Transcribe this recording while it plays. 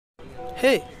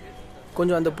ஹே,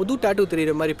 கொஞ்சம் அந்த புது டாட்டூ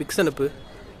தெரியுற மாதிரி பிக்ஸ் அனுப்பு.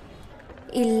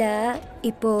 இல்லை,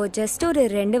 இப்போது ஜஸ்ட் ஒரு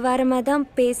 2 வாரமாக தான்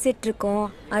பேசிகிட்ருக்கோம்.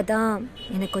 அதான்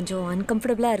எனக்கு கொஞ்சம்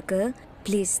அன்கம்ஃபர்டபுளாக இருக்குது.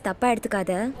 ப்ளீஸ் தப்பாக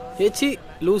எடுத்துக்காத. ஏச்சி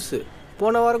லூஸு,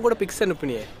 போன வாரம் கூட பிக்ஸ்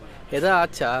அனுப்புனியே, எதா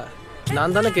ஆச்சா?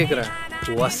 நான் தானே கேட்குறேன்.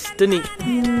 ஃபஸ்ட்டு நீ.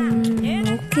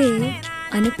 ஓகே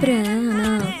அனுப்புகிறேன்,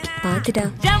 ஆனால் பார்த்துட்டா.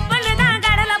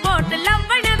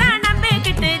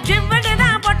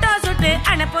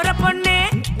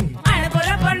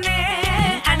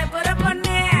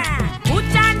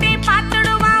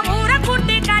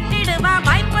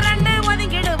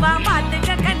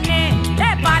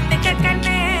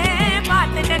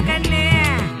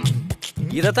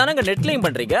 இதத்தானங்க நெட்லையும்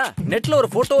பண்றீங்க. நெட்ல ஒரு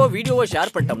போட்டோவோ வீடியோவோ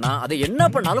ஷேர் பண்ணிட்டோம்னா அதை என்ன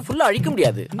பண்ணாலும் ஃபுல்லா அழிக்க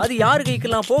முடியாது. அது யாரு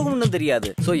கைக்கெல்லாம் போகும்னு தெரியாது.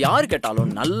 சோ யாரு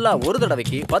கேட்டாலும் நல்லா ஒரு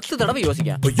தடவைக்கு 10 தடவை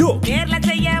யோசிங்க. ஐயோ, நேர்ல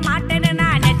செய்ய மாட்டேன்னு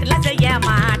நான் நெட்ல செய்ய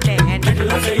மாட்டேன்,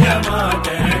 நெட்ல செய்ய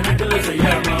மாட்டேன், நெட்ல செய்ய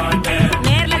மாட்டேன்,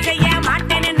 நேர்ல செய்ய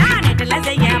மாட்டேன்னு நான் நெட்ல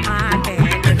செய்ய மாட்டேன்,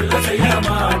 நெட்ல செய்ய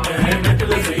மாட்டேன்,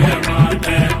 நெட்ல செய்ய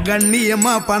மாட்டேன்.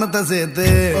 கண்ணியம்மா பணத்தை சேர்த்து,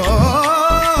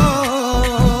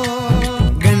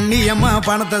 கண்ணியம்மா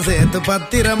பணத்தை சேர்த்து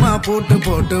பத்திரமா பூட்டு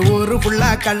போட்டு ஊரு ஃபுல்லா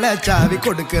கள்ளச்சாவி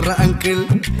கொடுக்கிற அங்கிள்,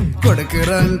 கொடுக்கிற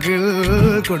அங்கிள்,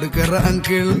 கொடுக்கிற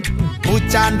அங்கிள்.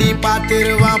 பூச்சாண்டி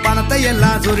பாத்திருவான், பணத்தை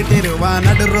எல்லாம் சுருட்டிடுவான்,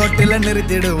 நடு ரோட்டில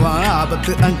நிறுத்திடுவான்.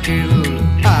 ஆபத்து அங்கிள்,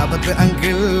 ஆபத்து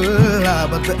அங்கிள்,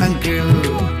 ஆபத்து அங்கிள்.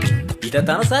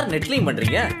 இதத்தானே சார் நெட்லையும்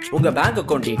பண்றீங்க. உங்க பேங்க்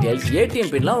அக்கவுண்ட் டீடைல்ஸ்,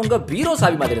 ஏடிஎம் பின்லாம் உங்க பீரோ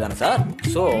சாவி மாதிரி தானே சார்.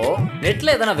 சோ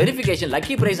நெட்ல எதனா வெரிஃபிகேஷன்,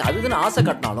 லக்கி பிரைஸ் அதுன்னு ஆசை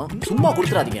கட்டினாலும் சும்மா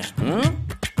கொடுத்துறாதீங்க.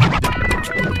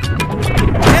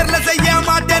 நேர்ல செய்ய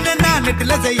மாட்டேன், நான்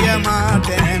நெட்ல செய்ய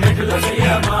மாட்டேன், நெட்ல செய்ய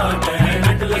மாட்டேன்,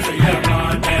 நெட்ல செய்ய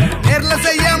மாட்டேன், நேர்ல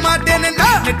செய்ய மாட்டேன்,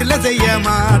 நான் நெட்ல செய்ய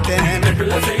மாட்டேன்,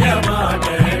 நெட்ல செய்ய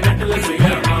மாட்டேன், நெட்ல செய்ய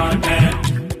மாட்டேன்.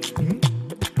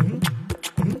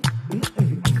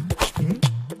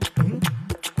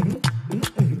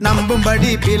 நம்பும்படி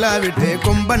பிலா விட்டு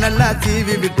கொம்ப நல்லா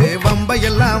தீவி விட்டு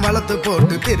வம்பையெல்லாம் வளர்த்து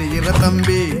போட்டு திரியிற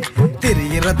தம்பி,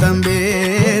 திரியிற தம்பி,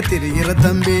 திரியிற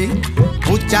தம்பி.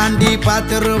 பூச்சாண்டி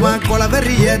பாத்துருவான்,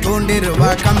 குளவரிய தோண்டிருவா,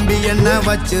 கம்பி என்ன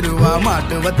வச்சிருவா,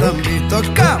 மாட்டுவ தம்பி,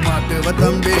 தொக்கா மாட்டுவ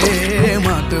தம்பி,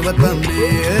 மாட்டுவ தம்பி.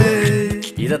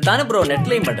 இதத்தானே ப்ரோ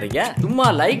நெட்லையும் பண்றீங்க. சும்மா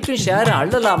லைக் ஷேர்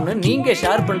அள்ளலாம்னு நீங்க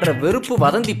ஷேர் பண்ற வெறுப்பு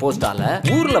வதந்தி போஸ்டால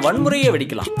ஊர்ல வன்முறையே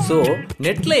வெடிக்கலாம். சோ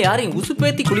நெட்ல யாரையும்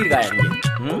உசுப்பேத்தி குளிர்காயாங்க.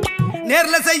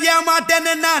 நேர்ல செய்ய மாட்டேன்,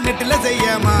 நான் நெட்ல செய்ய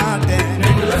மாட்டேன்,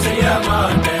 நெட்ல செய்ய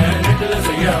மாட்டேன், நெட்ல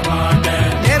செய்ய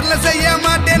மாட்டேன், நேர்ல செய்ய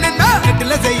மாட்டேன், நான்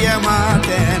நெட்ல செய்ய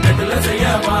மாட்டேன், நெட்ல செய்ய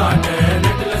மாட்டேன்,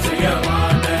 நெட்ல செய்ய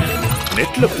மாட்டேன்.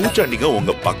 நெட்ல பூச்சாண்டிங்க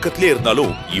உங்க பக்கத்திலே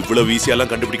இருந்தாலும் இவ்வளவு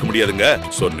ஈஸியாலாம் கண்டுபிடிக்க முடியாதுங்க.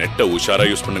 சோ நெட்டை உஷாரா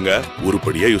யூஸ் பண்ணுங்க,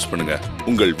 உருப்படியா யூஸ் பண்ணுங்க.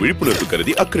 உங்கள் விழிப்புணர்வு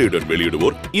கருதி அக்கறையுடன்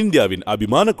வெளியிடுவோர் இந்தியாவின்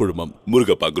அபிமான குழுமம்,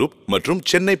 முருகப்பா குரூப் மற்றும்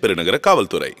சென்னை பெருநகர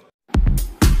காவல்துறை.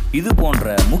 இது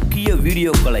போன்ற முக்கிய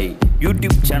வீடியோக்களை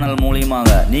யூடியூப் சேனல் மூலமாக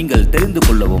நீங்கள் தெரிந்து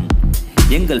கொள்ளவும்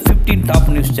எங்கள் 15 டாப்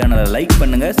நியூஸ் சேனலை லைக்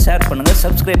பண்ணுங்க, ஷேர் பண்ணுங்க,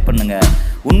 சப்ஸ்கிரைப் பண்ணுங்க.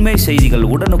 உண்மை செய்திகள்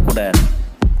உடனுக்குடன்